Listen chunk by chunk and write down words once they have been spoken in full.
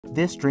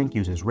This drink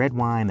uses red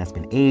wine that's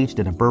been aged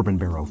in a bourbon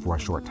barrel for a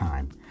short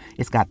time.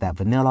 It's got that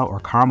vanilla or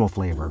caramel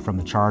flavor from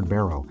the charred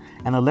barrel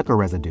and a liquor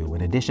residue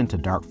in addition to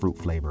dark fruit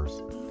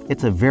flavors.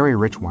 It's a very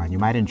rich wine you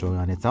might enjoy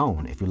on its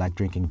own if you like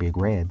drinking big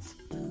reds.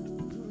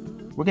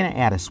 We're going to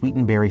add a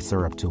sweetened berry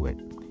syrup to it.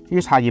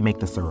 Here's how you make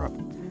the syrup.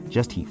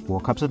 Just heat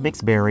 4 cups of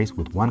mixed berries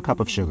with 1 cup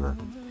of sugar.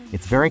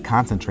 It's very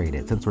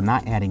concentrated since we're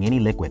not adding any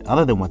liquid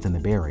other than what's in the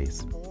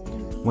berries.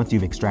 Once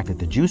you've extracted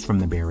the juice from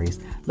the berries,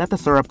 let the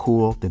syrup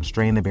cool, then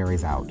strain the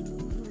berries out.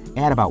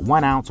 Add about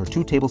 1 ounce or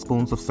 2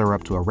 tablespoons of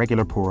syrup to a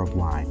regular pour of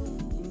wine.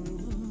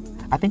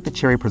 I think the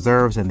cherry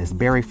preserves and this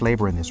berry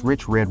flavor in this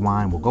rich red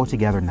wine will go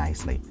together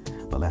nicely.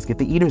 But let's get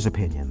the eater's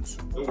opinions.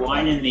 The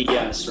wine and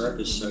the syrup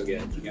is so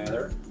good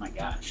together. Oh my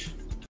gosh.